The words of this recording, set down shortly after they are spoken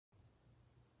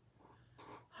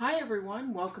Hi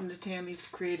everyone, welcome to Tammy's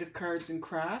Creative Cards and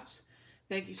Crafts.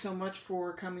 Thank you so much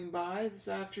for coming by this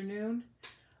afternoon.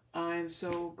 I'm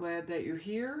so glad that you're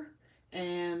here,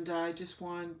 and I just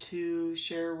want to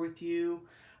share with you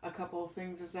a couple of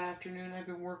things this afternoon I've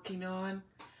been working on.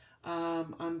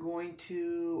 I'm going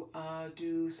to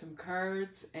do some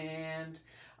cards, and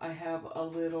I have a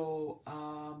little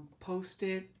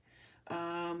post-it,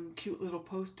 cute little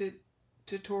post-it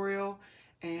tutorial.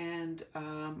 And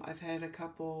I've had a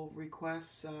couple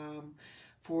requests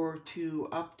to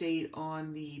update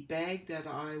on the bag that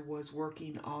I was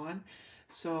working on.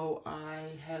 So I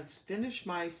have finished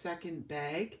my second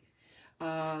bag.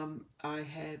 I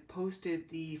had posted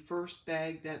the first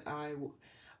bag that I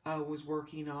was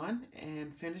working on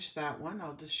and finished that one.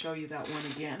 I'll just show you that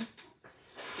one again.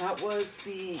 That was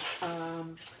the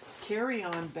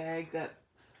carry-on bag that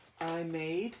I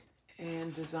made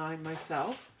and designed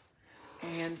myself.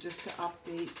 And just to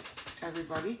update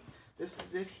everybody, this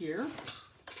is it here.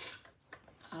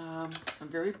 I'm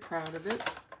very proud of it.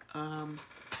 I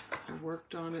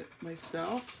worked on it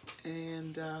myself,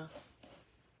 and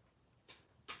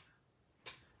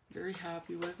very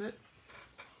happy with it.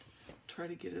 Try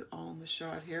to get it all in the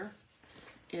shot here.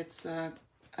 It's a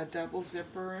double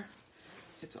zipper.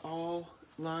 It's all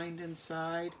lined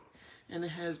inside, and it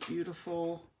has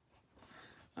beautiful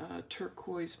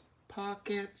turquoise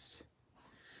pockets.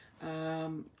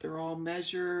 They're all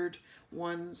measured.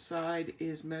 One side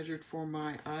is measured for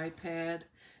my iPad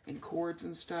and cords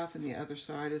and stuff, and the other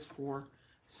side is for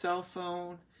cell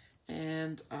phone.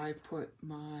 And I put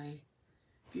my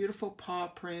beautiful paw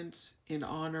prints in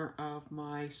honor of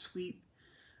my sweet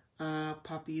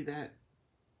puppy that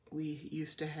we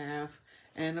used to have,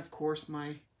 and of course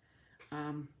my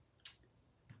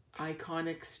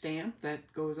iconic stamp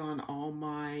that goes on all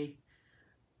my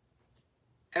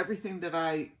everything that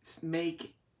I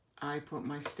make. I put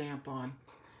my stamp on,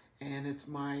 and it's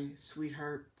my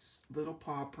sweetheart's little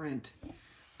paw print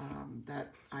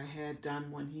that I had done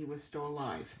when he was still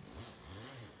alive.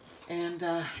 And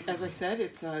as I said,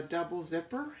 it's a double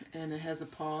zipper, and it has a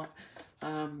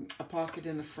pocket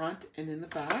in the front and in the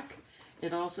back.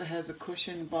 It also has a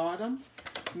cushion bottom.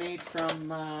 It's made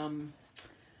from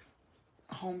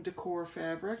home decor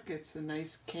fabric. It's a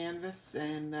nice canvas,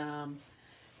 and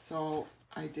it's all,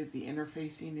 I did the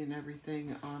interfacing and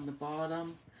everything on the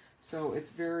bottom, so it's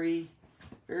very,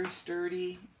 very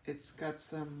sturdy. It's got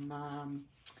some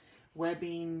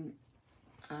webbing,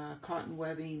 cotton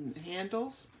webbing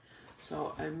handles,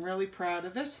 so I'm really proud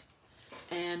of it.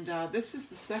 And this is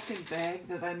the second bag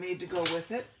that I made to go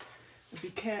with it.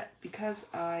 Because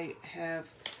I have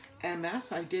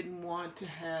MS, I didn't want to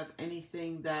have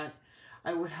anything that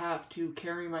I would have to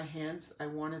carry my hands. I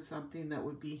wanted something that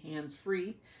would be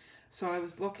hands-free. So I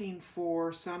was looking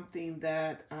for something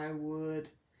that I would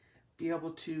be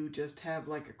able to just have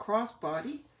like a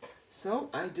crossbody. So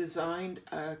I designed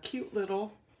a cute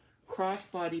little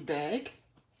crossbody bag,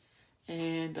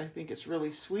 and I think it's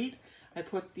really sweet. I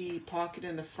put the pocket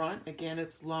in the front. Again,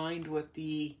 it's lined with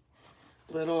the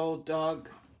little dog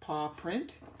paw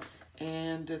print,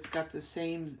 and it's got the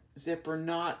same zipper,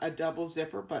 not a double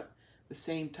zipper, but the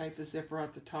same type of zipper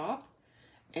at the top.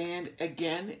 And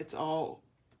again, it's all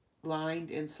lined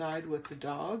inside with the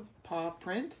dog paw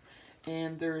print,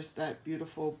 and there's that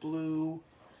beautiful blue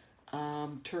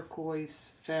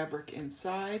turquoise fabric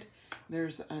inside.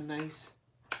 There's a nice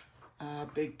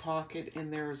big pocket in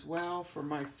there as well for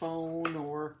my phone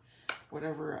or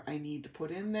whatever I need to put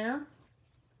in there.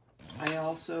 I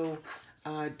also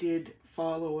did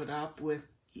follow it up with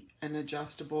an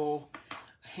adjustable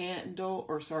handle,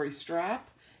 or sorry, strap.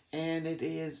 And it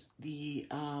is the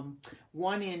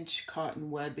 1-inch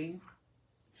cotton webbing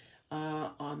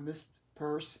on this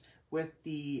purse. With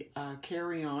the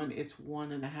carry-on, it's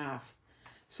 1.5.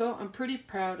 So I'm pretty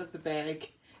proud of the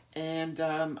bag, and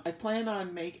I plan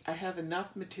on I have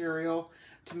enough material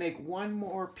to make one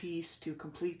more piece to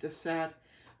complete the set,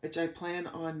 which I plan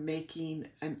on making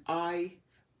an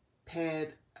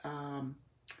iPad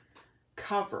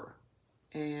cover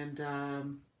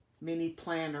and mini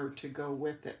planner to go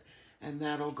with it, and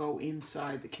that'll go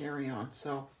inside the carry-on.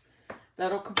 So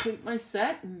that'll complete my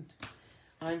set, and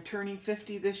I'm turning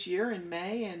 50 this year in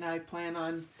May, and my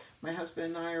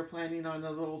husband and I are planning on a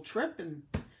little trip, and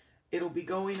it'll be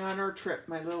going on our trip,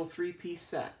 my little 3-piece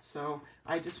set. So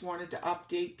I just wanted to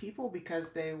update people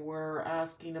because they were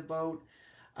asking about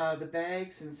the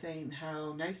bags and saying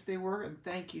how nice they were, and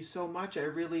thank you so much. I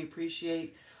really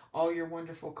appreciate all your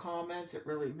wonderful comments. It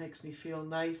really makes me feel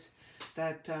nice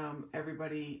that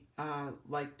everybody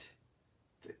liked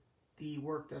the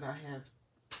work that I have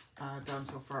done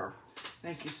so far.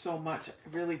 Thank you so much. I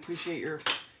really appreciate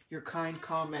your kind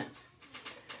comments.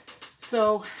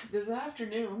 So this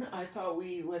afternoon, I thought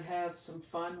we would have some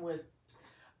fun with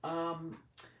a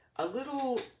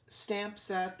little stamp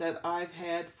set that I've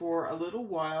had for a little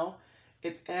while.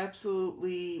 It's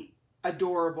absolutely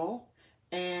adorable,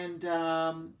 and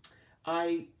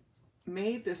I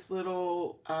made this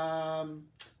little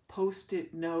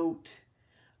post-it note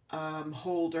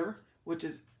holder, which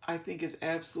is, I think, is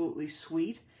absolutely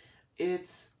sweet.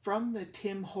 It's from the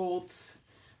Holtz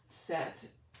set,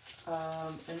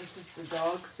 and this is the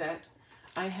dog set.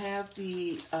 I have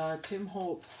the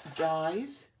Holtz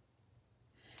dies,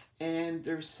 and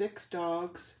there's 6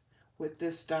 dogs with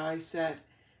this die set,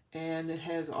 and it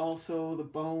has also the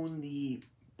bone, the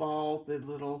ball, the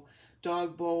little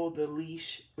dog bowl, the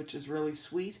leash, which is really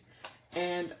sweet,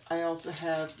 and I also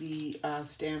have the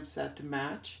stamp set to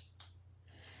match,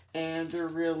 and they're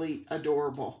really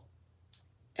adorable.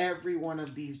 Every one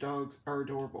of these dogs are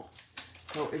adorable.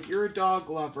 So if you're a dog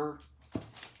lover,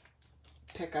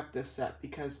 pick up this set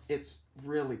because it's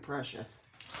really precious.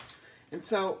 And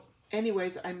so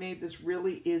anyways, I made this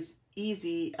really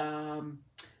easy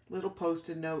little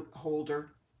post-it note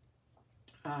holder,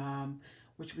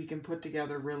 which we can put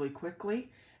together really quickly.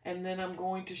 And then I'm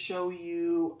going to show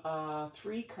you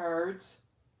 3 cards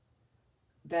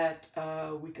that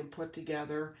we can put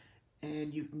together,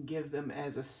 and you can give them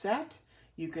as a set.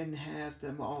 You can have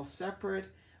them all separate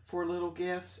for little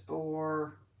gifts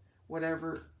or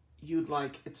whatever you'd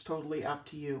like. It's totally up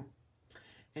to you.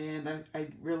 And I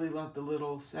really love the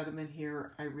little sentiment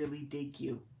here. I really dig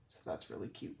you. So that's really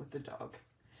cute with the dog.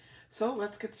 So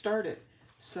let's get started.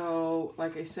 So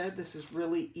like I said, this is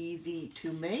really easy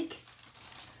to make.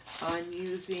 I'm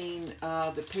using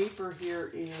the paper here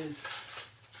is,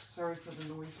 sorry for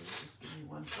the noise, just give me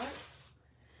one sec.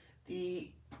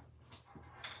 The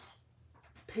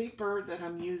paper that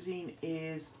I'm using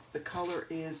is, the color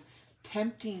is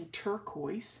Tempting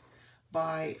Turquoise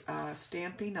by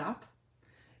Stampin' Up.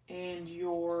 And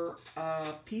your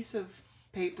piece of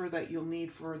paper that you'll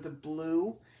need for the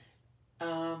blue,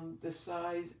 the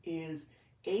size is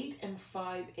 8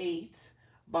 5/8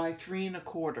 by 3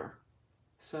 1/4.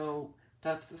 So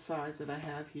that's the size that I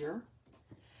have here.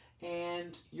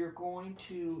 And you're going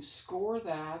to score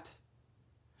that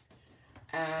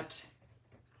at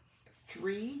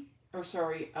 1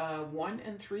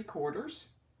 3/4.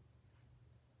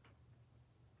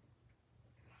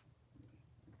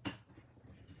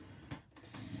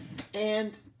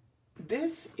 And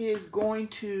this is going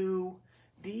to,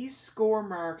 these score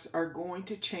marks are going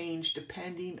to change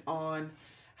depending on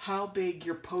how big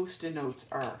your post-it notes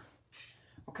are.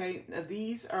 Okay, now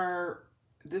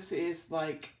this is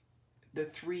like the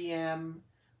 3M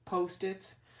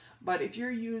Post-its, but if you're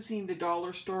using the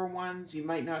dollar store ones, you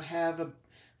might not have a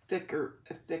thicker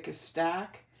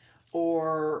stack,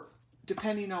 or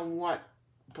depending on what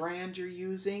brand you're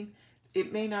using,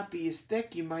 it may not be as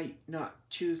thick. You might not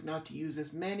choose not to use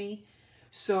as many.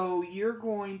 So you're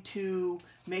going to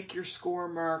make your score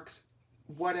marks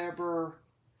whatever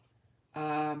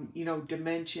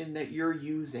dimension that you're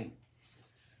using.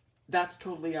 That's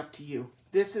totally up to you.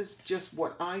 This is just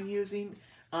what I'm using.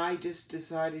 I just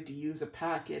decided to use a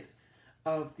packet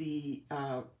of the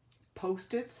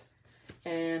Post-its,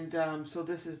 and so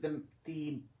this is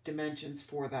the dimensions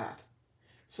for that.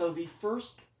 So the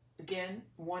first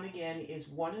one is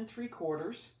 1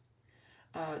 3/4,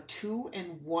 2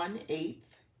 1/8,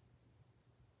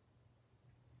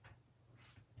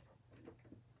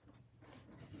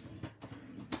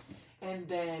 and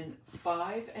then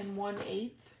 5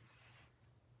 1/8,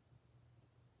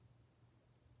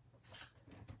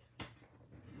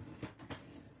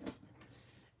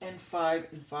 and 5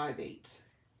 5/8.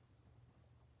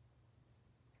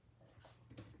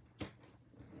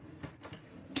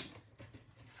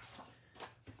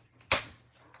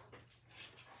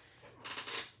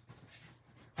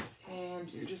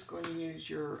 And you're just going to use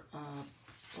your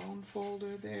bone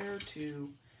folder there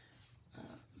to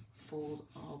fold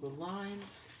all the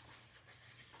lines.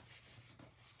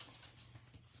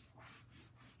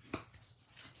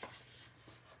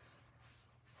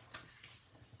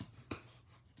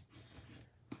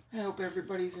 I hope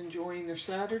everybody's enjoying their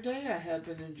Saturday. I have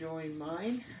been enjoying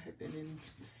mine. I've been in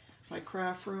my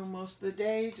craft room most of the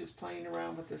day, just playing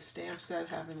around with this stamp set,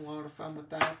 having a lot of fun with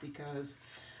that, because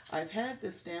I've had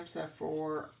this stamp set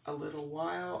for a little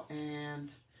while,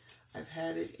 and I've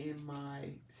had it in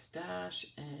my stash,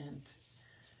 and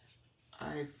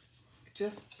I've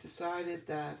just decided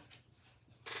that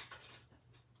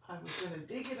I was going to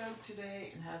dig it out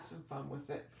today and have some fun with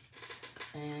it.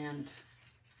 And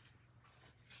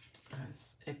I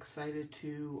was excited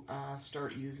to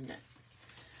start using it.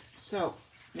 So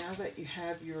now that you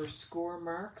have your score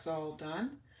marks all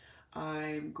done,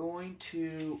 I'm going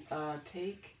to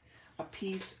take a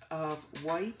piece of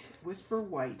white, Whisper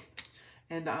White,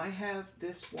 and I have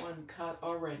this one cut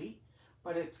already,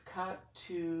 but it's cut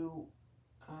to,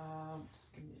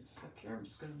 just give me a sec here, I'm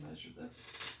just going to measure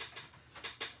this.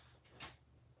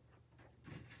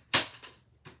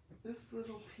 This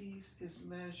little piece is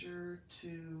measured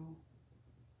to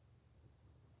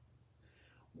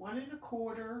 1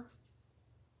 1/4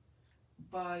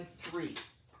 by 3.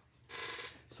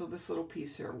 So this little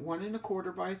piece here, 1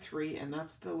 1/4 by 3, and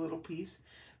that's the little piece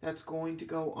that's going to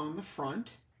go on the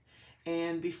front.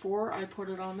 And before I put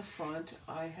it on the front,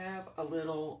 I have a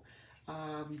little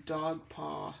dog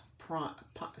paw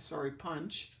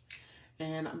punch,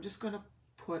 and I'm just going to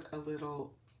put a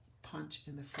little punch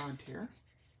in the front here,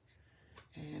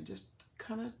 and just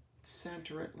kind of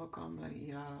center it. Look on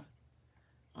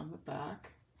the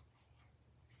back,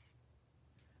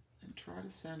 and try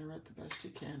to center it the best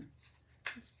you can.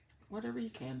 Just whatever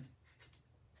you can.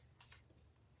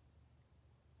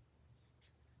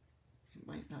 It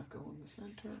might not go in the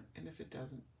center, and if it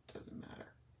doesn't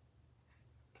matter.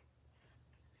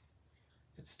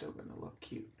 It's still going to look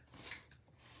cute.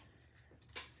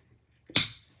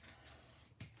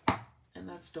 And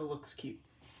that still looks cute.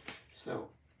 So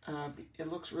it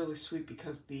looks really sweet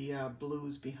because the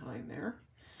blue's behind there.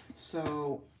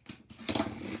 So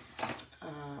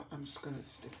I'm just going to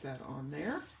stick that on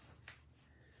there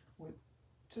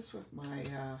with my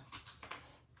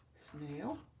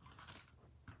snail.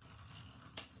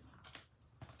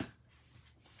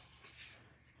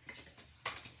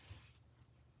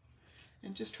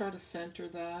 And just try to center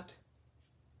that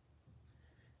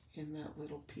in that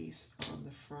little piece on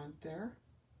the front there.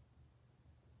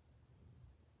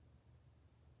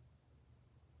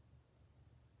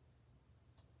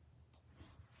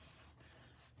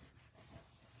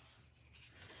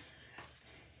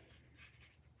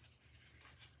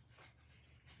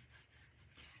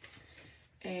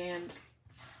 And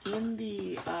in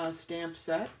the stamp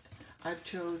set, I've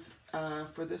chose,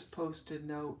 for this Post-it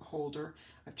note holder,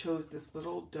 I've chose this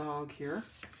little dog here.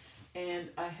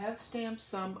 And I have stamped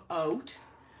some out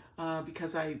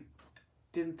because I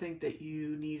didn't think that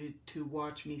you needed to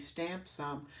watch me stamp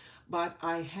some. But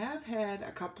I have had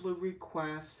a couple of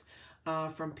requests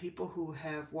from people who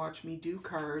have watched me do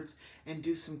cards and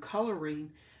do some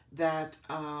coloring that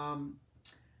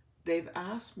they've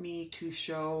asked me to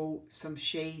show some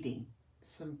shading.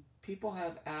 Some people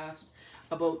have asked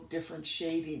about different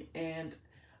shading, and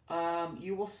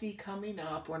you will see coming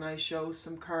up when I show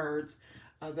some cards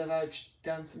that I've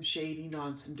done some shading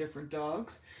on some different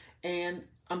dogs. And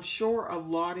I'm sure a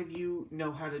lot of you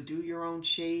know how to do your own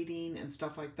shading and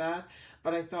stuff like that,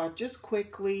 but I thought just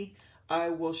quickly I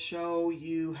will show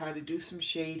you how to do some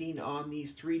shading on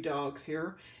these 3 dogs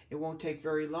here. It won't take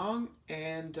very long,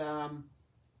 and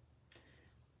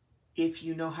if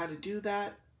you know how to do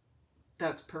that,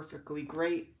 that's perfectly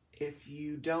great. If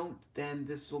you don't, then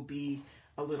this will be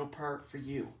a little part for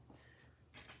you.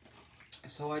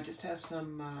 So I just have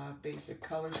some basic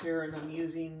colors here, and I'm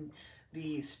using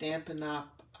the Stampin'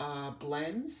 Up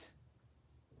blends.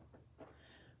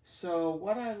 So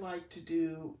what I like to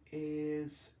do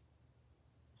is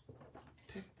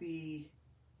pick the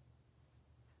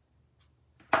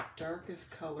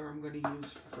darkest color I'm going to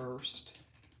use first.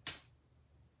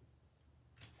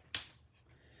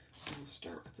 We'll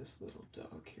start with this little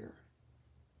dog here.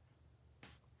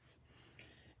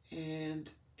 And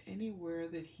anywhere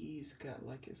that he's got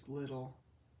like his little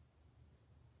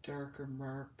darker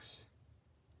marks,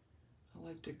 I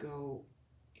like to go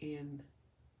in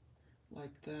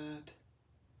like that.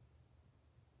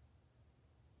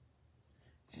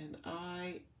 And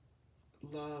I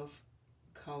love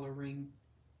coloring.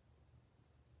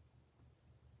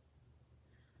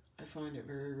 I find it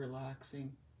very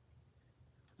relaxing.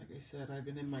 Like I said, I've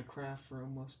been in my craft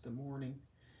room most of the morning.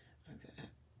 I've had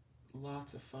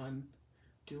lots of fun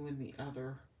doing the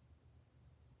other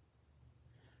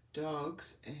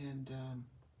dogs, and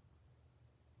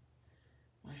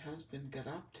my husband got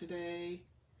up today,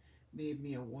 made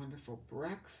me a wonderful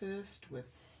breakfast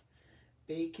with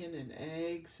bacon and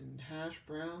eggs and hash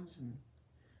browns and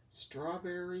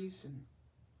strawberries, and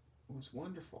it was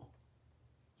wonderful.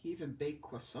 He even baked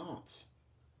croissants.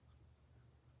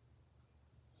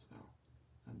 So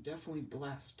I'm definitely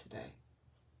blessed today.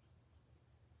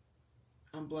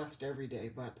 I'm blessed every day,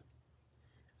 but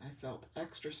I felt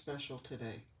extra special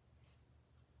today.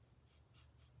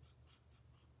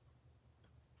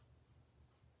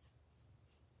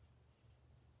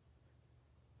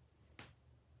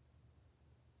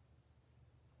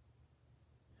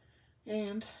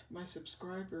 And my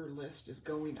subscriber list is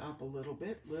going up a little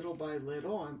bit, little by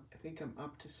little. I think I'm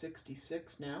up to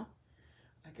 66 now.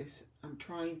 Like I said, I'm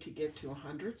trying to get to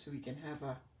 100 so we can have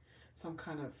some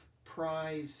kind of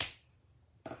prize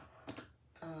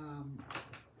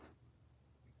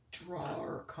draw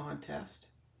or contest.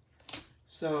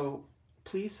 So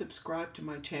please subscribe to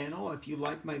my channel. If you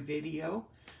like my video,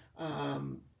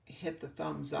 hit the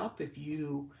thumbs up. If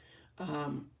you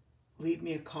leave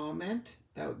me a comment,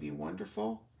 that would be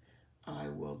wonderful. I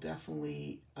will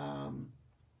definitely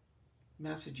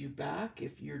message you back.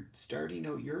 If you're starting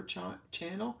out your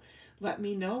channel, let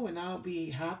me know and I'll be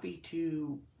happy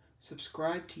to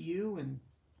subscribe to you and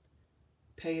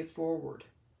pay it forward.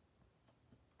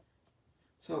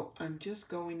 So I'm just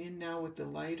going in now with the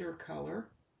lighter color,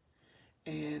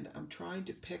 and I'm trying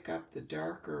to pick up the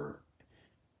darker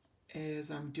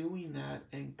as I'm doing that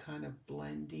and kind of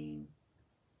blending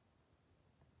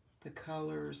the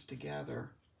colors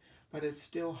together, but it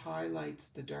still highlights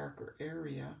the darker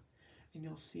area, and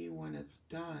you'll see when it's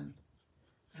done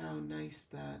how nice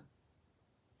that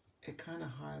it kind of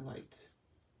highlights.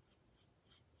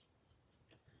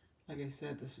 Like I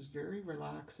said, this is very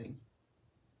relaxing.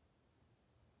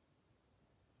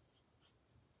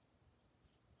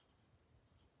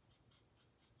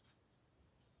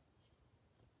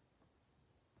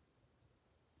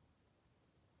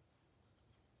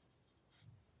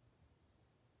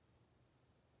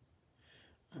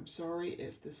 I'm sorry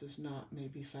if this is not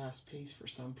maybe fast-paced for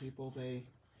some people.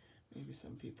 Maybe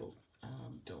some people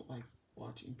don't like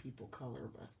watching people color,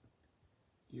 but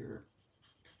you're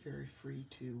very free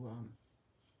to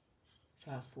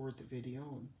fast forward the video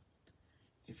and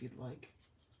if you'd like.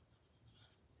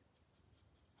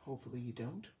 Hopefully you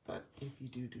don't, but if you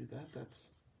do that,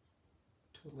 that's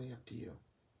totally up to you.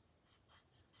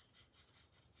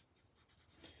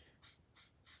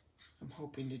 I'm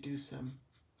hoping to do some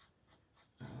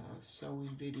sewing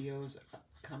videos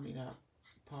coming up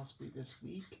possibly this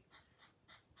week.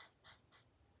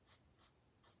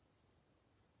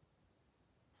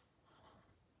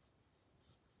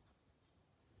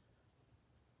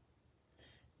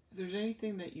 If there's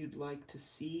anything that you'd like to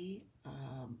see,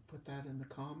 put that in the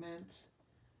comments.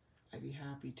 I'd be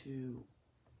happy to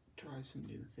try some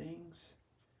new things.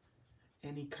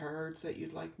 Any cards that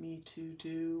you'd like me to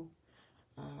do.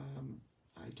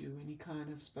 I do any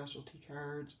kind of specialty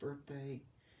cards, birthday,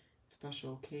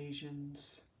 special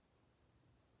occasions.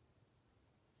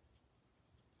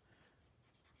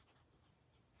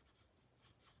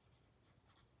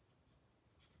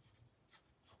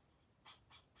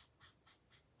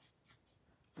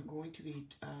 I'm going to be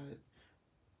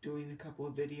doing a couple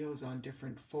of videos on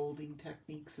different folding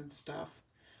techniques and stuff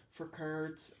for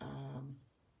cards.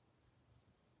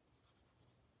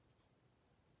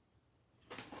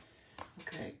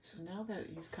 Okay, so now that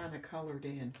he's kind of colored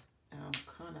in,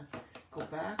 kind of go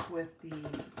back with the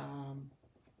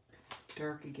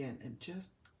dark again and just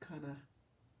kind of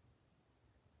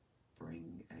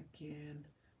bring again,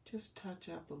 just touch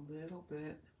up a little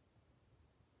bit.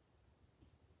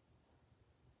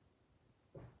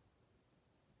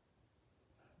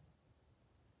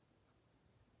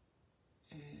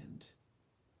 And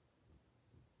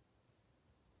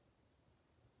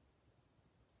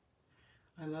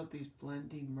I love these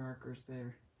blending markers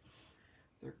there.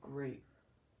 They're great.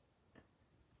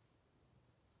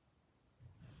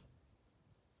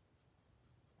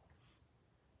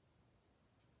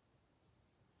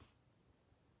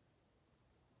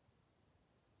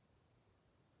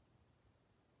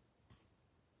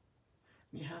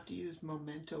 You have to use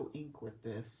Memento ink with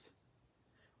this,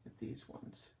 with these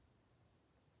ones.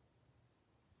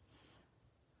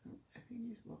 I think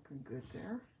he's looking good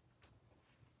there.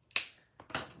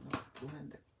 I'll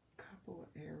blend a couple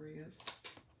of areas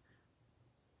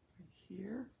right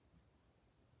here.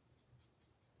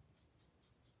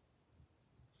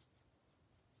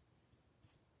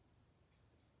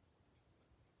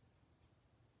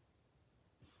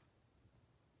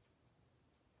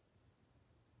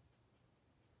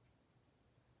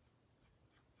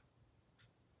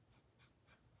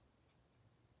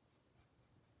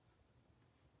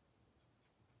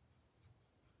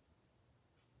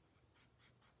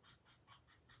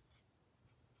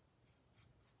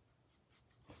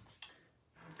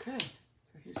 Okay,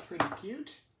 so he's pretty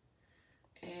cute,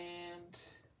 and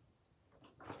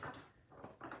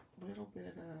a little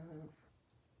bit of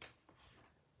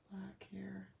black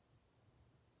here.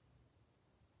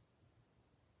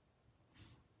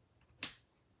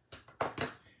 And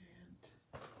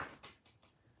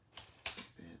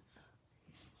a bit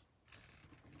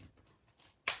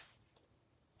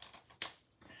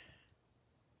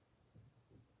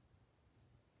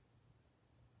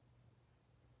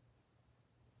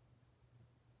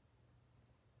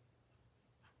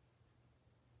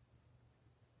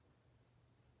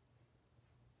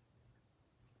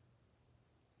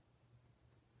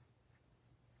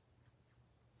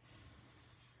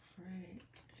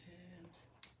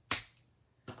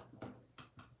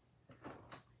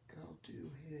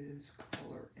his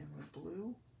collar in the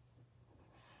blue.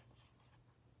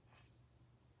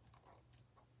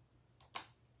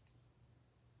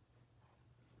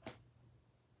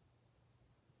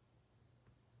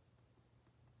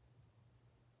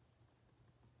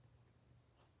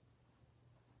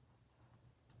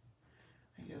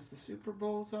 I guess the Super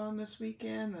Bowl's on this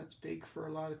weekend. That's big for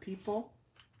a lot of people.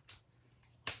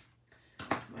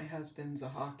 My husband's a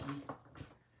hockey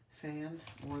fan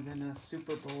more than a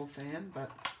Super Bowl fan,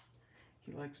 but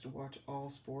he likes to watch all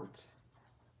sports.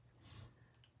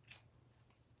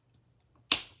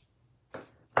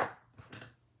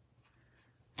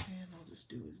 And I'll just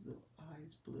do his little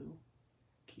eyes blue.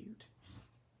 Cute.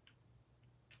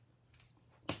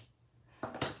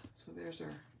 So there's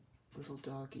our little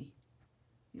doggy.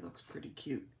 He looks pretty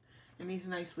cute. And he's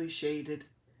nicely shaded.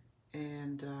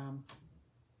 And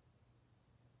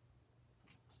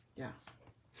yeah.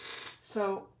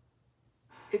 So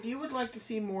if you would like to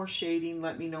see more shading,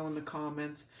 let me know in the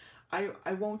comments. I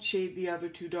won't shade the other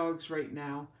two dogs right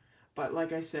now. But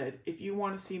like I said, if you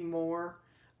want to see more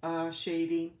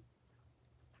shading,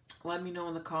 let me know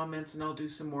in the comments and I'll do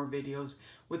some more videos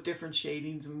with different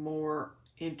shadings and more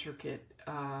intricate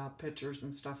pictures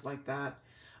and stuff like that.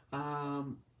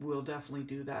 We'll definitely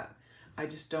do that. I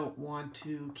just don't want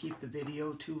to keep the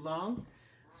video too long.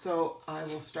 So I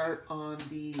will start on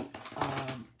the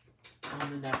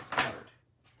next card.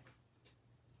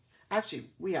 Actually,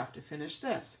 we have to finish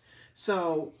this.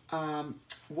 So I'm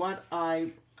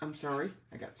sorry,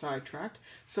 I got sidetracked.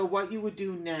 So what you would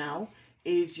do now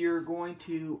is you're going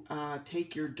to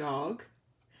take your dog.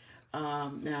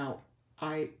 Now,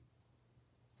 I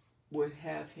would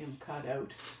have him cut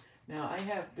out. Now, I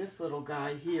have this little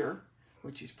guy here,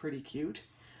 which is pretty cute.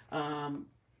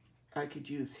 I could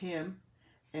use him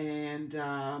and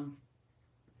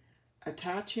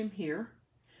attach him here.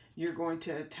 You're going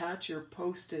to attach your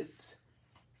Post-its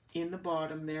in the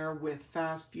bottom there with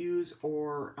fast fuse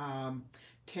or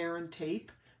tear and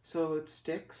tape so it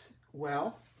sticks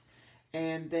well.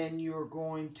 And then you're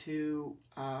going to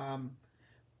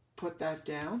put that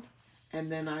down.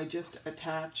 And then I just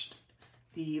attached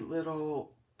the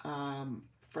little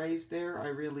phrase there, "I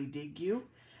really dig you,"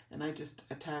 and I just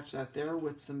attach that there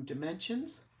with some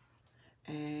dimensions,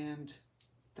 and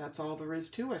that's all there is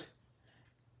to it.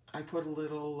 I put a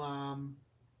little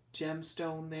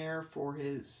gemstone there for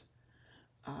his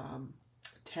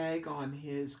tag on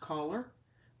his collar,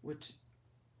 which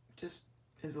just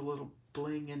is a little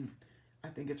bling, and I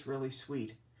think it's really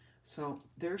sweet. So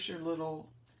there's your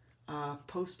little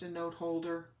post-it note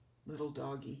holder, little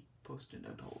doggy post-it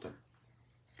note holder.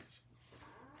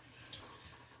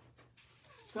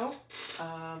 So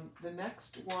the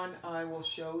next one I will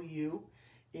show you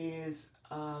is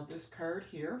this card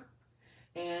here.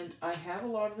 And I have a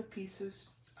lot of the pieces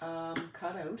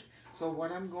cut out. So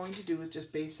what I'm going to do is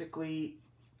just basically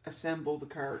assemble the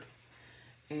card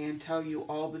and tell you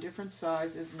all the different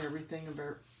sizes and everything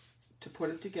about to put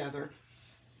it together.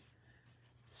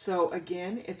 So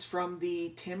again, it's from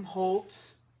the Tim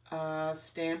Holtz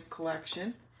stamp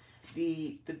collection.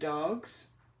 The dogs.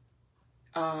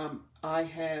 I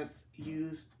have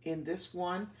used in this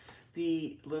one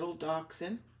the little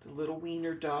dachshund, the little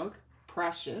wiener dog,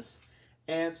 precious,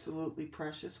 absolutely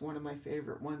precious, one of my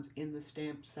favorite ones in the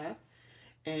stamp set,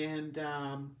 and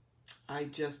I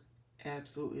just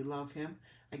absolutely love him.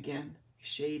 Again,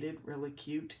 shaded, really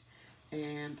cute.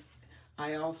 And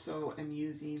I also am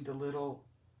using the little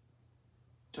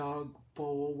dog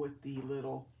bowl with the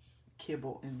little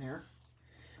kibble in there.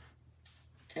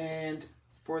 And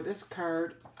for this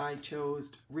card, I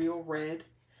chose Real Red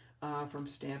from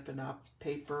Stampin' Up!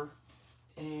 Paper,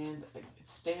 and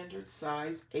it's standard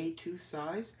size, A2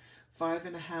 size,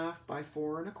 5.5 by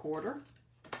 4 1/4.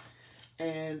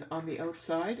 And on the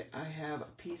outside, I have a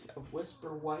piece of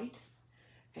Whisper White,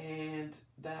 and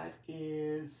that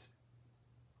is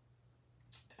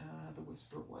the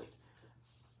Whisper White.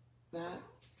 That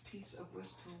piece of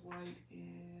Whisper White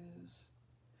is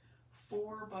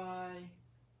 4 by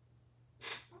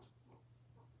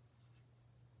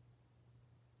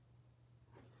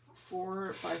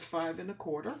 5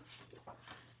 1/4.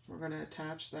 We're going to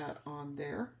attach that on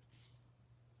there.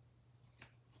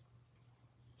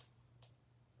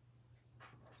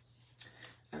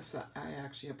 So I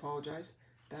actually apologize.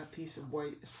 That piece of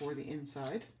white is for the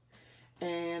inside.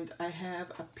 And I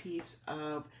have a piece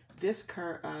of this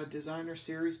designer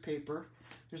series paper.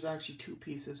 There's actually two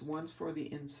pieces. One's for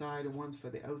the inside and one's for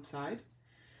the outside.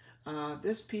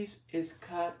 This piece is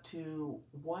cut to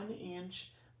 1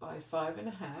 inch by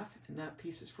 5.5, and that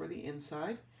piece is for the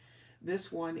inside.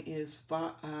 This one is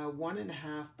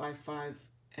 1.5 by 5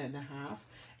 and a half,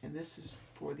 and this is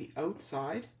for the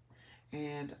outside.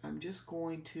 And I'm just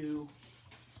going to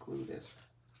glue this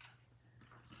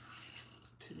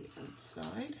to the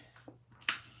outside.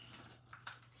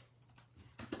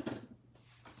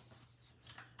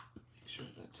 Make sure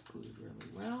that's glued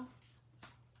really well.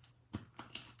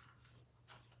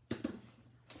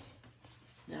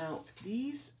 Now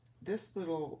this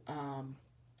little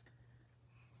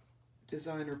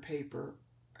designer paper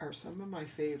are some of my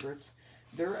favorites.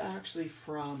 They're actually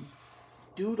from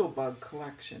Doodlebug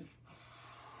collection,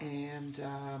 and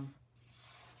I'll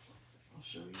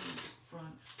show you the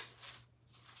front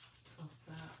of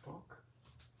that book,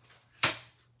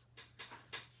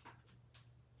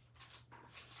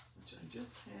 which I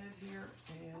just had here,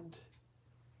 and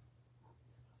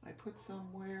I put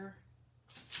somewhere.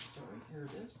 Sorry, here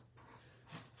it is.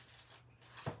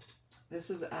 This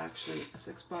is actually a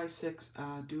 6x6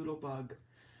 Doodlebug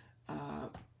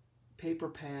paper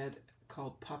pad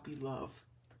called Puppy Love.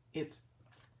 It's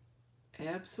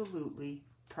absolutely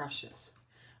precious.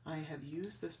 I have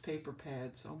used this paper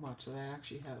pad so much that I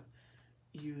actually have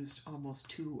used almost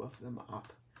 2 of them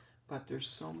up. But there's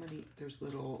so many, there's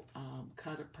little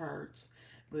cut aparts,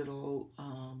 little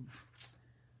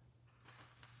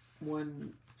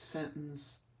one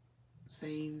sentence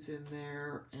sayings in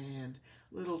there, and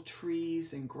little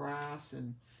trees and grass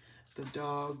and the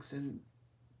dogs and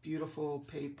beautiful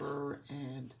paper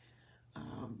and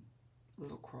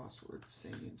little crossword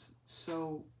sayings.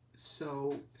 So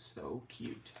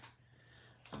cute.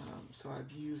 So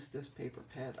I've used this paper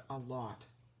pad a lot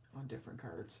on different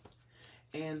cards.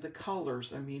 And the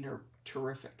colors, I mean, are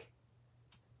terrific.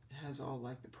 It has all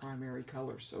like the primary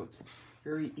colors, so it's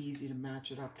very easy to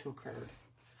match it up to a card.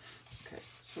 Okay,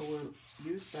 so we'll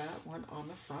use that one on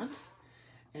the front,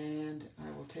 and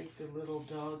I will take the little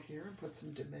dog here and put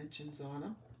some dimensions on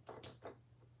him.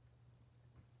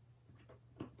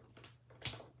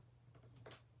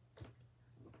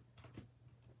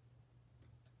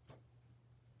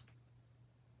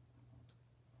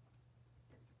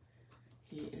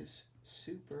 He is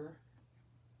super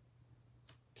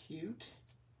cute.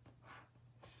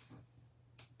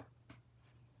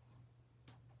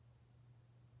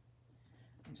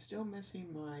 I'm still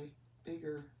missing my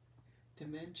bigger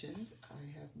dimensions.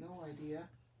 I have no idea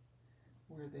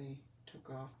where they took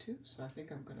off to, so I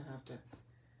think I'm going to have to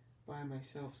buy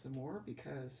myself some more,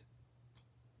 because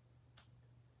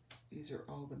these are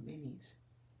all the minis,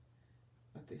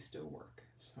 but they still work.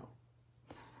 So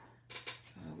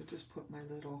I will just put my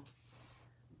little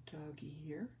doggy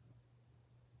here.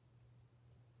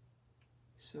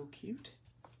 So cute.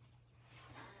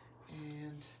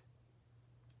 And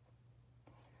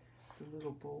the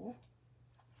little bowl.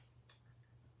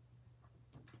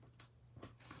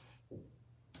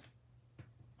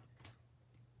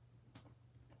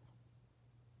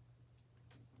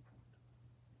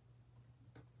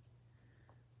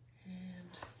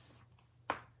 And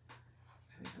I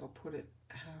think I'll put it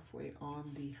halfway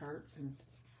on the hearts and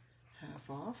half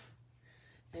off.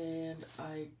 And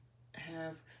I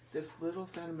have this little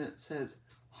sentiment that says,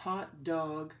 "Hot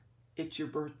dog, it's your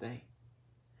birthday,"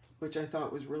 which I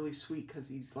thought was really sweet because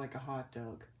he's like a hot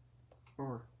dog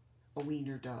or a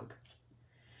wiener dog.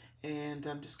 And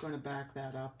I'm just going to back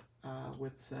that up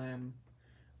with some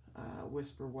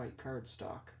Whisper white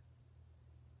cardstock.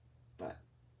 But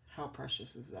how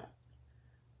precious is that?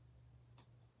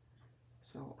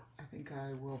 So I think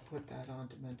I will put that on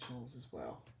dimensionals as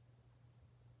well.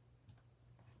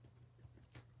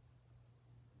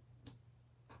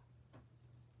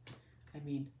 I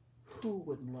mean, who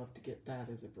wouldn't love to get that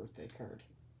as a birthday card?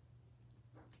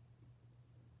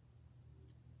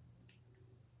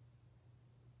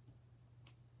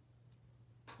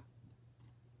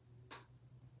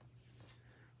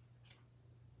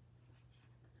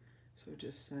 So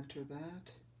just center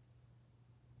that.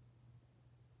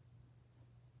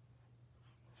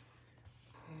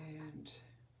 And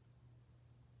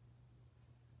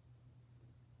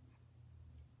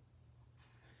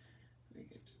we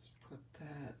can just put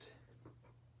that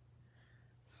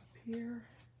up here.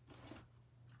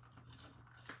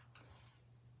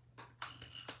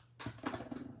 I'm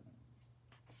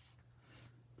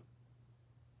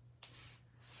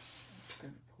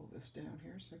going to pull this down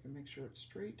here so I can make sure it's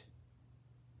straight.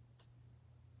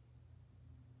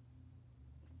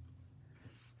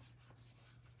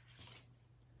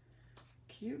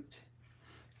 Cute.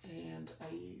 And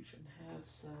I even have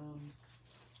some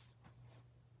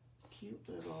cute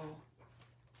little,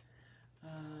 I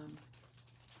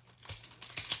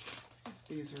guess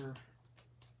these are,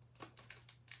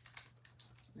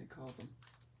 they call them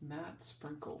matte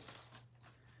sprinkles.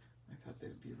 I thought they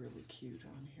would be really cute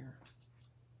on here.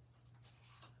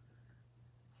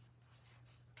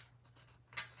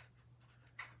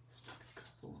 Stick a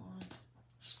couple on.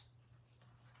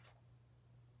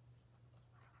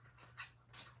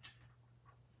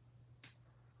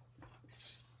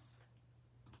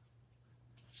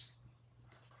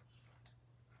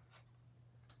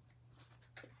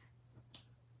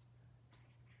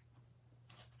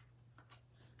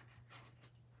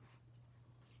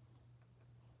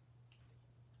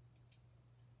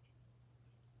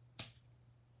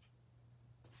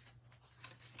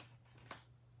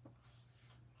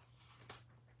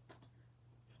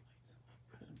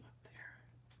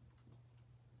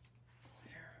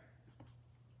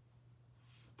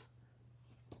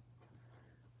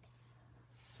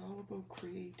 It's all about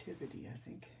creativity, I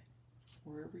think.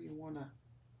 Wherever you want to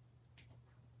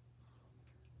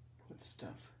put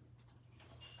stuff.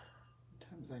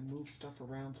 Sometimes I move stuff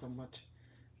around so much,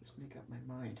 just make up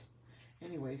my mind.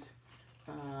 Anyways,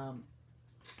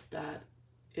 that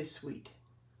is sweet.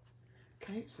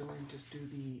 Okay, so I just do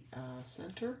the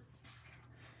center,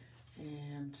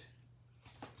 and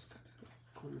just gonna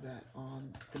glue that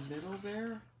on the middle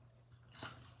there.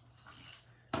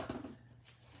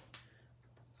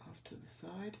 To the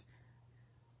side.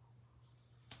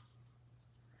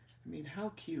 I mean,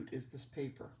 how cute is this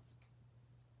paper?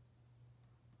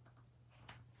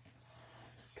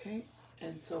 Okay,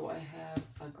 and so I have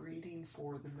a greeting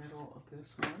for the middle of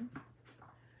this one,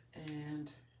 and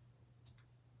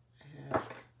I have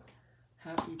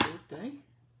happy birthday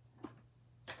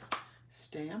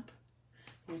stamp,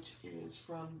 which is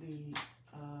from the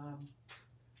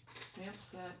stamp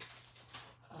set,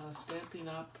 Stampin'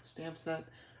 Up stamp set.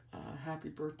 Happy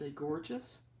Birthday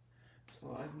Gorgeous.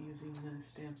 So I'm using the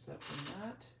stamp set from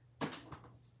that.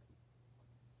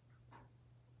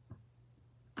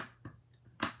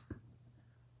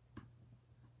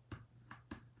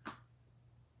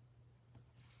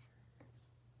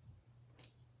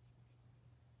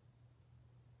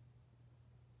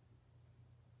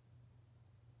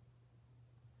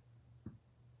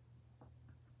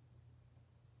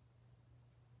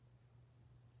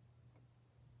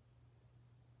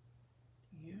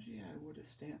 Usually I would have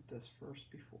stamped this first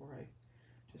before I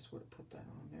just would have put that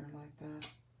on there like that,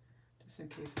 just in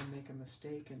case I make a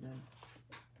mistake and then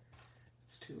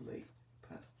it's too late,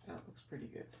 but that looks pretty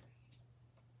good.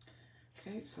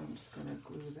 Okay, so I'm just going to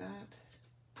glue that.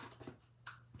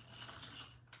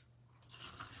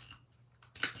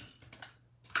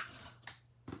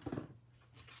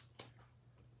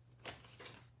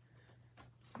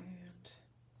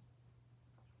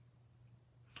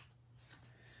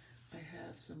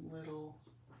 Some little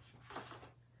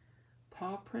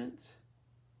paw prints,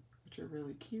 which are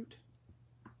really cute.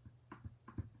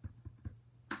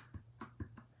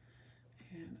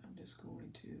 And I'm just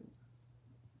going to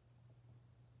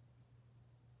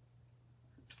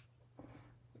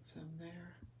put some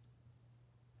there.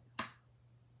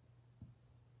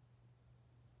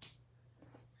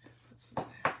 And put some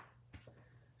there.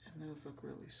 And those look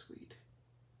really sweet.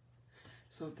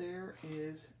 So there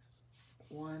is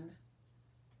one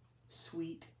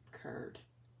sweet card.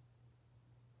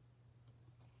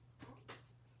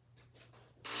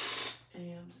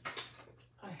 And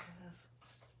I have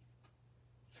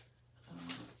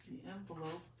the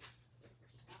envelope.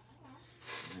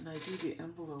 When I do the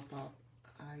envelope up,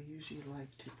 I usually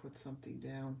like to put something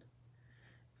down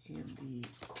in the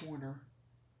corner.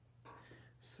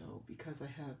 So because I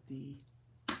have the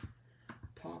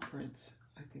paw prints,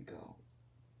 I think I'll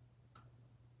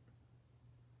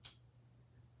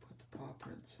paw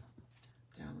prints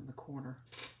down in the corner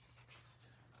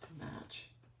to match.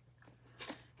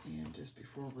 And just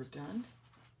before we're done,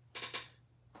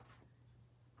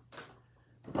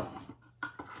 I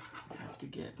have to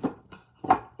get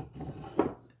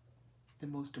the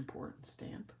most important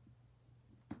stamp.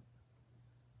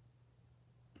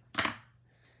 The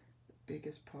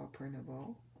biggest paw print of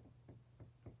all.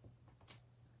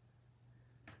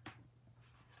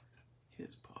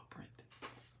 His paw print.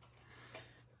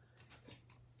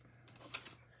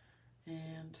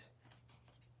 And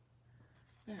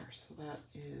there, so that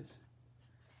is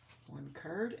one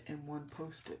card and one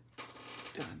post-it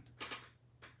done.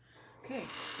 Okay,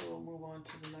 so we'll move on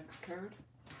to the next card.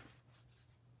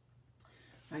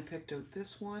 I picked out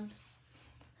this one,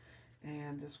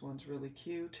 and this one's really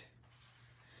cute.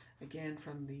 Again,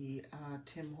 from the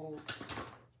Tim Holtz.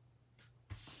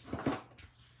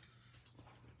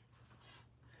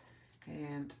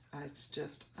 And it's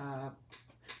just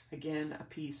again, a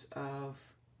piece of,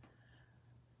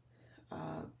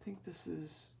 I think this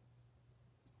is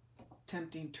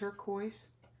Tempting Turquoise,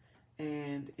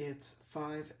 and it's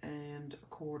 5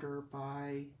 1/4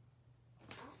 by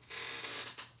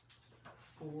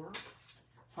 4.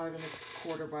 5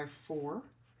 1/4 by 4.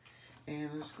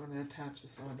 And I'm just going to attach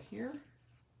this on here.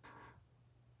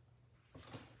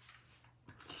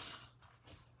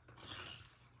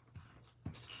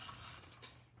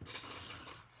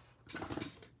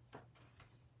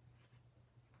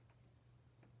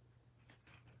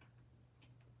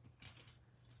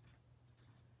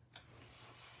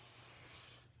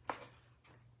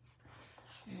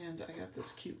 And I got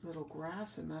this cute little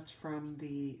grass, and that's from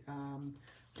the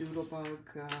Doodlebug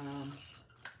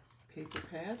paper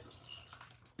pad.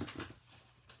 Let's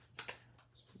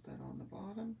put that on the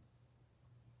bottom.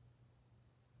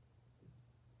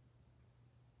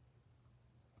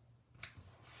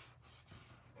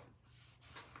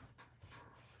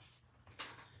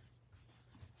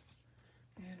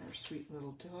 And our sweet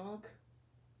little dog.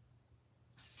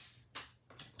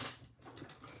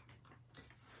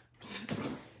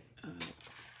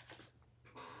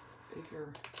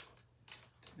 Bigger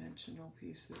dimensional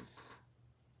pieces.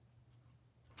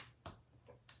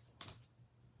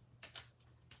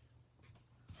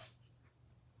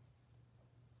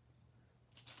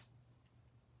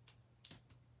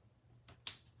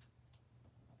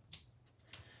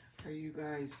 Are you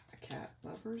guys cat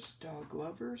lovers, dog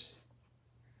lovers,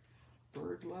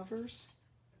 bird lovers?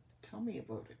 Tell me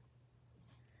about it.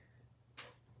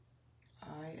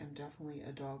 I am definitely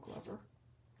a dog lover,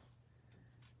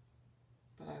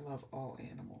 but I love all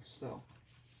animals, so.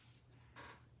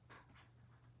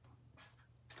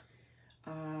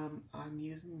 I'm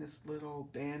using this little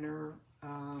banner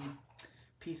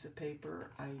piece of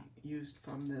paper I used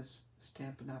from this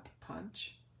Stampin' Up!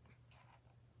 Punch.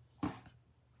 I'm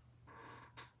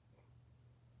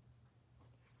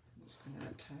just going to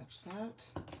attach that.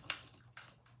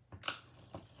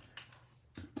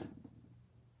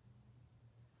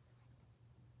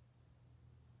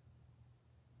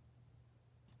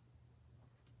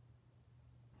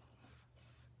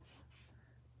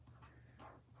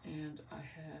 And I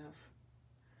have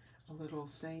a little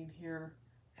saying here,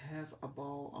 have a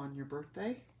ball on your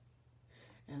birthday.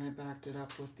 And I backed it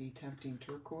up with the tempting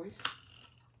turquoise.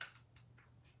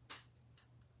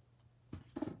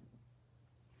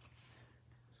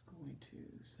 Just going to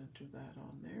center that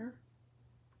on there.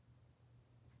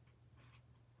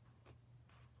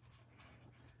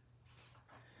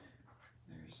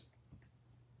 There's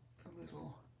a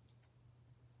little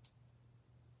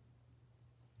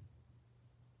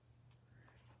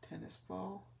tennis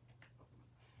ball.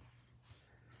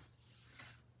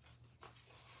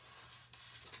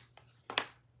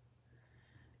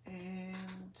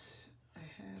 And I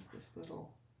have this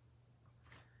little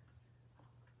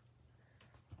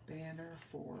banner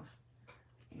for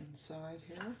inside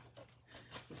here.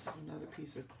 This is another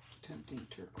piece of tempting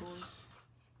turquoise.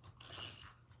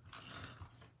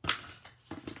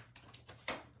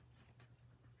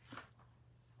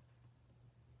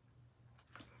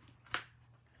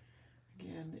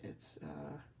 Again, it's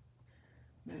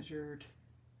measured,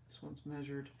 this one's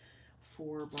measured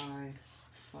 4 by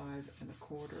 5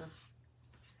 1/4.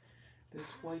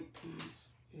 This white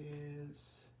piece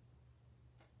is,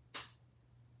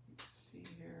 let's see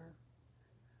here,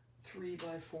 3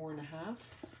 by 4 1/2.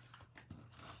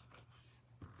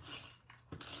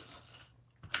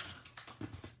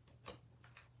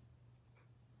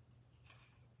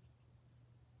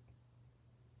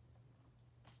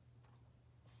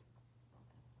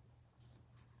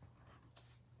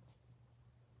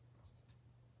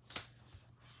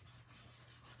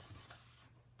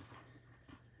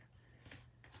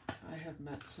 I have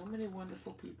met so many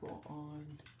wonderful people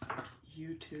on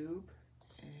YouTube,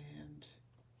 and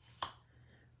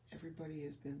everybody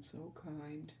has been so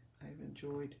kind. I've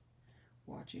enjoyed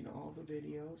watching all the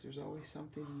videos. There's always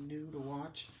something new to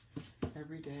watch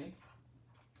every day.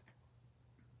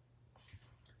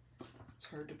 It's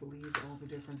hard to believe all the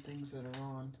different things that are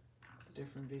on the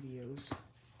different videos.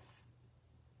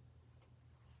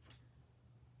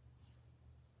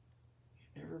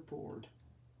 You're never bored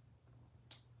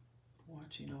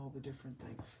watching all the different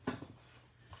things.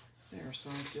 There, so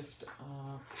I just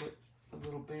put a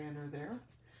little banner there,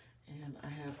 and I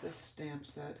have this stamp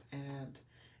set, and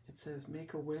it says,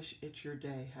 "Make a wish, it's your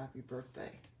day, happy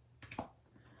birthday."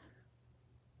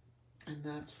 And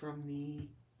that's from the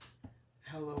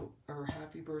Hello or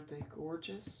Happy Birthday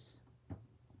Gorgeous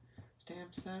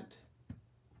stamp set.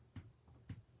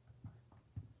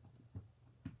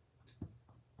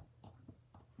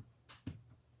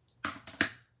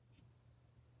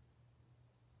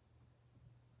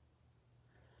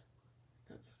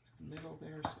 That's in the middle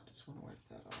there, so I just want to wipe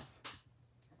that off.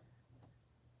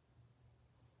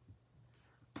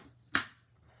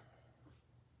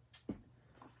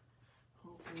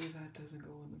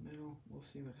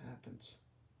 see what happens.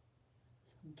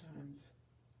 Sometimes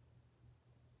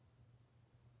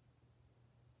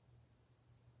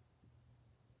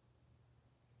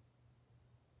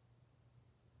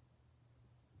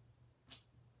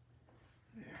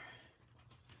there.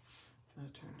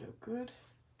 That turned out good.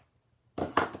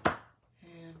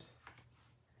 And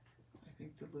I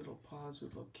think the little paws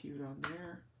would look cute on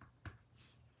there.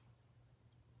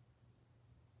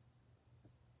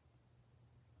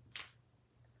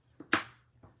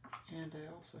 And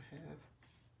I also have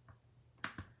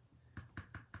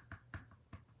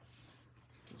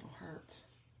little hearts.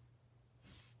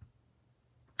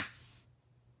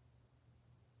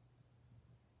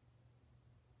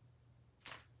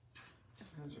 And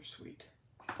those are sweet.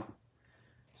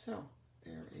 So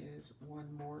there is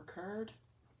one more card.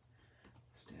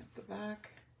 Stamp the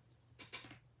back.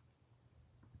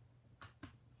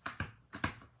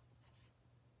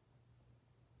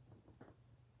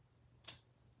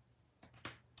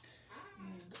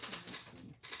 And there's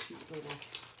some cute little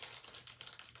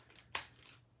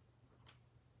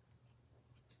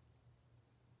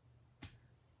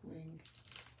bling.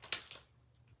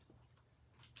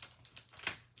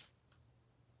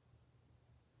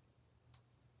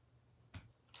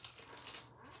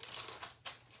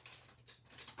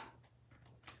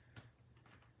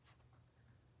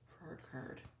 For our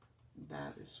card.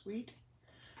 That is sweet.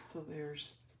 So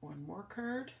there's one more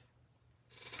card.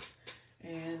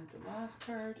 And the last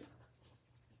card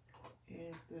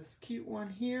is this cute one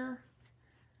here,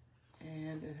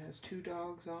 and it has two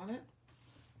dogs on it.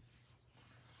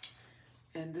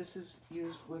 And this is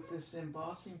used with this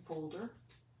embossing folder.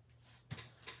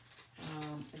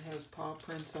 It has paw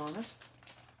prints on it.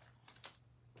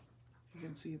 You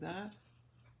can see that.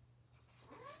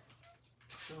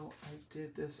 So I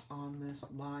did this on this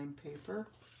lined paper.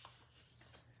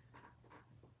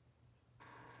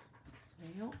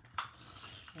 Snail.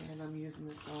 And I'm using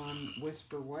this on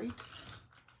Whisper White.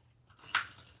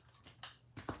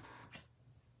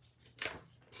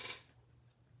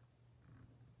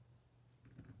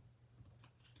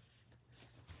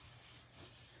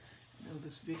 Now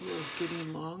this video is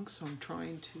getting long, so I'm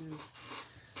trying to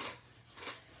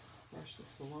rush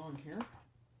this along here.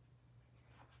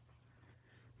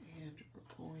 And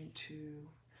we're going to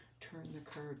turn the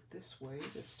card this way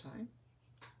this time.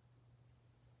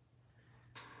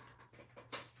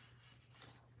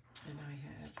 And I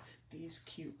have these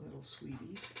cute little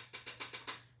sweeties,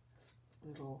 this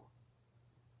little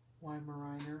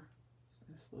Weimaraner,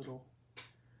 this little,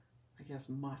 I guess,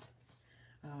 mutt.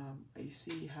 You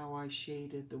see how I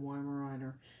shaded the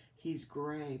Weimaraner? He's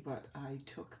gray, but I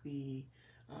took the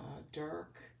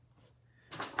dark,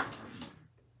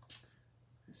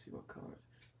 let's see what color,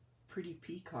 Pretty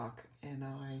Peacock, and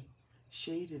I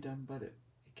shaded him, but it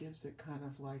gives it kind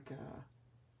of like a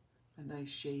nice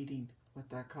shading with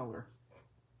that color.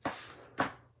 So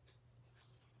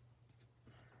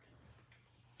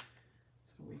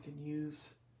we can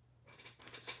use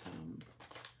some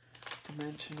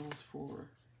dimensionals for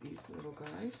these little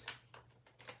guys.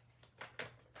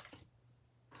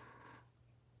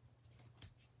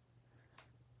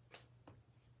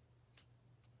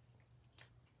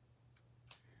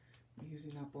 I'm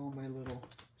using up all my little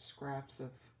scraps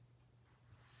of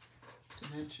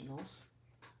dimensionals.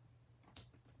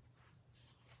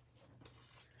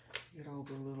 Get all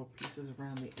the little pieces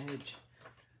around the edge.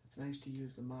 It's nice to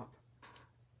use them up.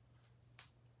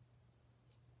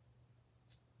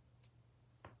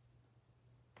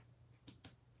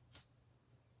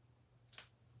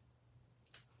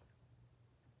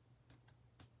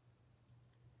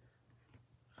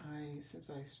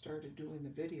 Since I started doing the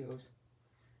videos,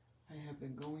 I have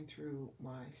been going through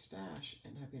my stash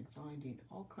and have been finding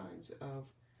all kinds of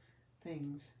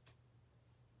things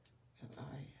that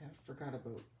I have forgot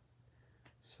about.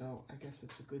 So I guess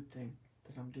it's a good thing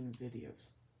that I'm doing videos.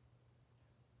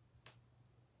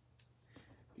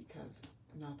 Because,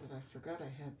 not that I forgot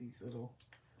I had these little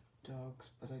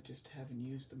dogs, but I just haven't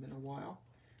used them in a while.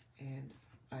 And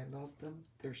I love them.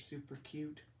 They're super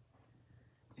cute.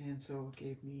 And so it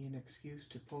gave me an excuse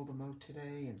to pull them out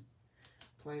today and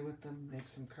play with them, make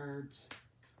some cards.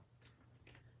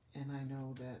 And I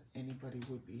know that anybody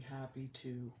would be happy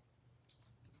to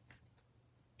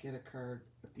get a card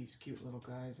with these cute little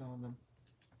guys on them.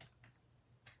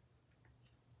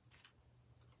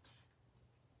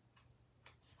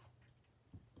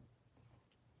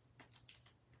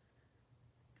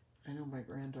 I know my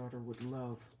granddaughter would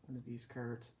love one of these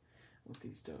cards with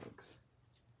these dogs.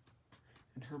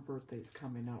 And her birthday's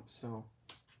coming up, so.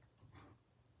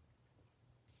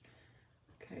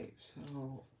 Okay, so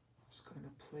I'm just going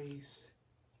to place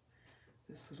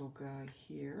this little guy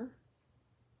here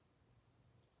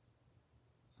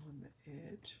on the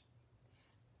edge,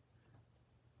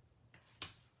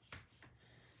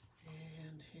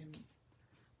 and him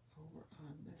over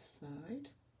on this side.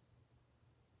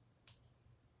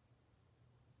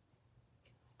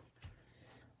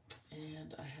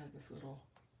 And I have this little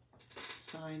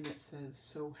sign that says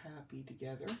 "So Happy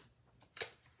Together."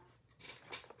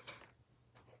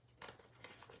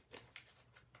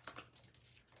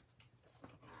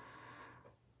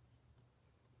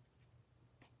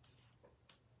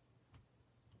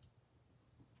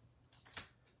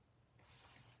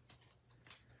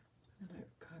 I'm going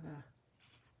to kind of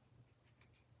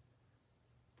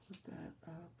put that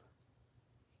up.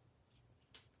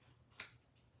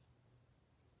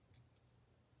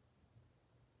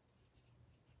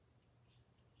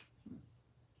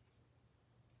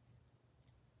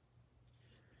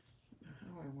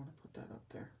 How I want to put that up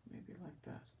there, maybe like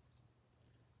that.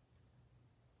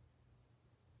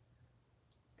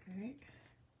 Okay,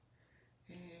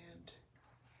 and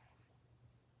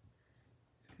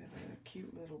it's got a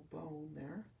cute little bone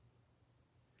there.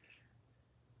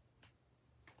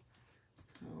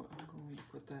 So I'm going to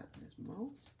put that in his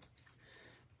mouth.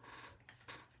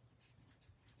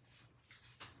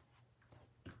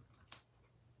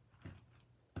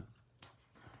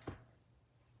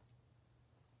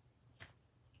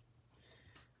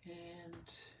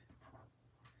 And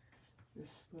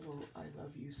this little "I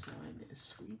love you" sign is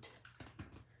sweet. I'll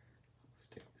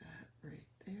stick that right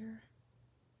there.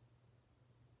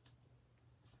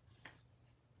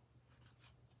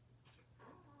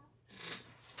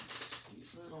 Some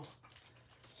sweet little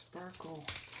sparkle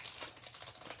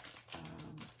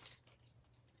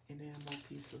enamel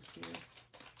pieces here.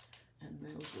 And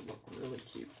those would look really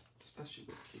cute, especially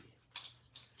with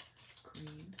the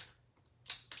green.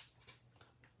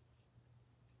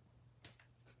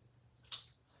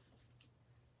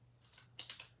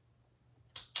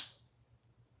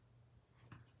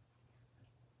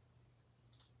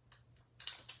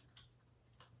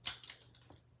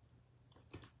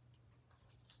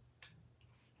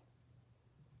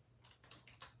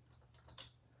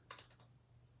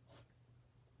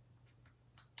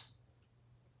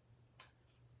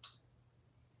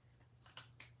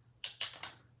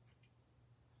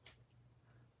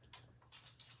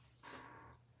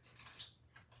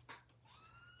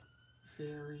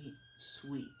 Very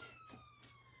sweet.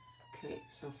 Okay,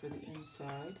 so for the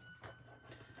inside,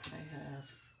 I have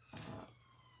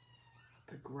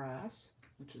the grass,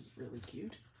 which is really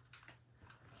cute.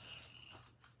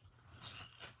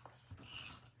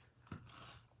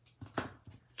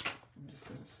 I'm just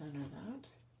going to center that.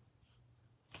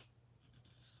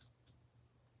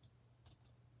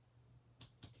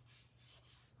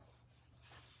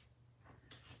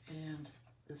 And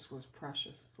this was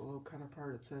precious. It's a little cut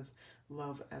apart. It says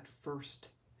 "Love at First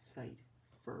Sight."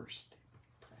 First.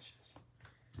 Precious.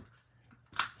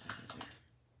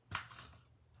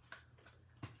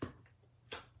 Put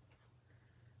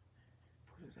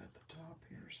it at the top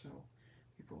here so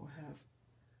people will have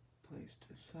a place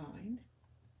to sign.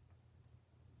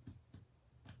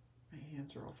 My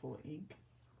hands are all full of ink.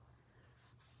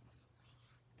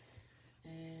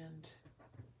 And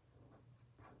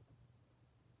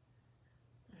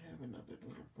I have another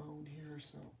little bone here,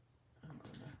 so I'm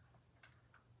gonna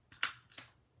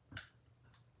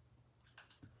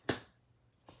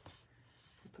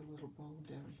put the little bone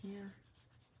down here,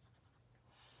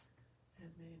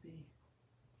 and maybe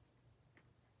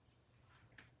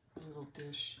a little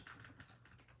dish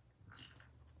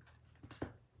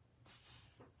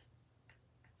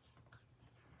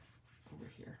over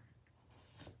here.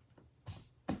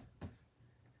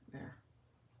 There.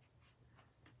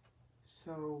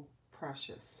 So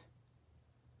precious.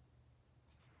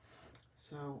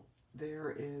 So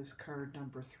there is card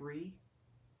number 3.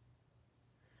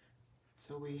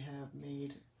 So we have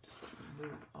made, just let me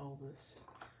move all this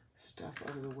stuff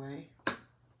out of the way.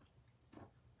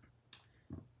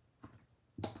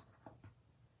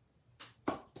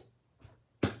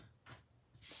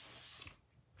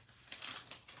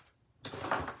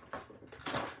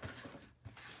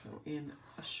 So in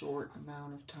a short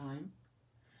amount of time,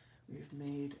 we've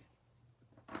made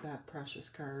that precious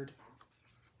card,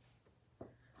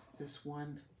 this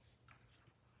one,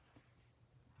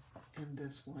 and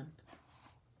this one.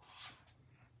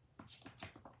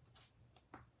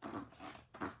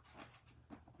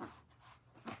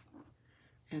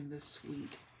 And this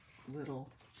sweet little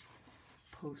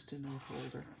post-it note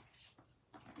holder.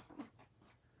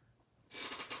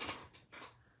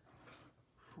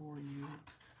 For you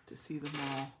to see them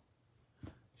all.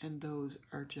 And those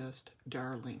are just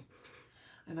darling.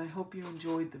 And I hope you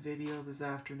enjoyed the video this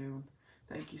afternoon.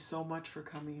 Thank you so much for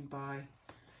coming by.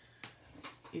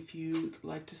 If you'd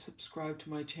like to subscribe to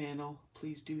my channel,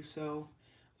 please do so.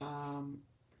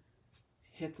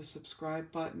 Hit the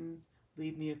subscribe button,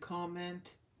 leave me a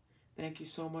comment. Thank you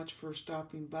so much for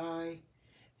stopping by,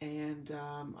 and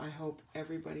I hope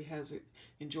everybody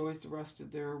enjoys the rest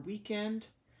of their weekend.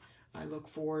 I look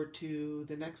forward to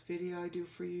the next video I do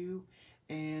for you,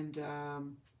 and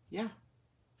yeah,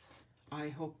 I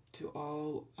hope to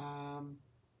all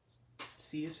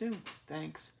see you soon.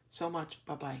 Thanks so much.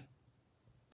 Bye-bye.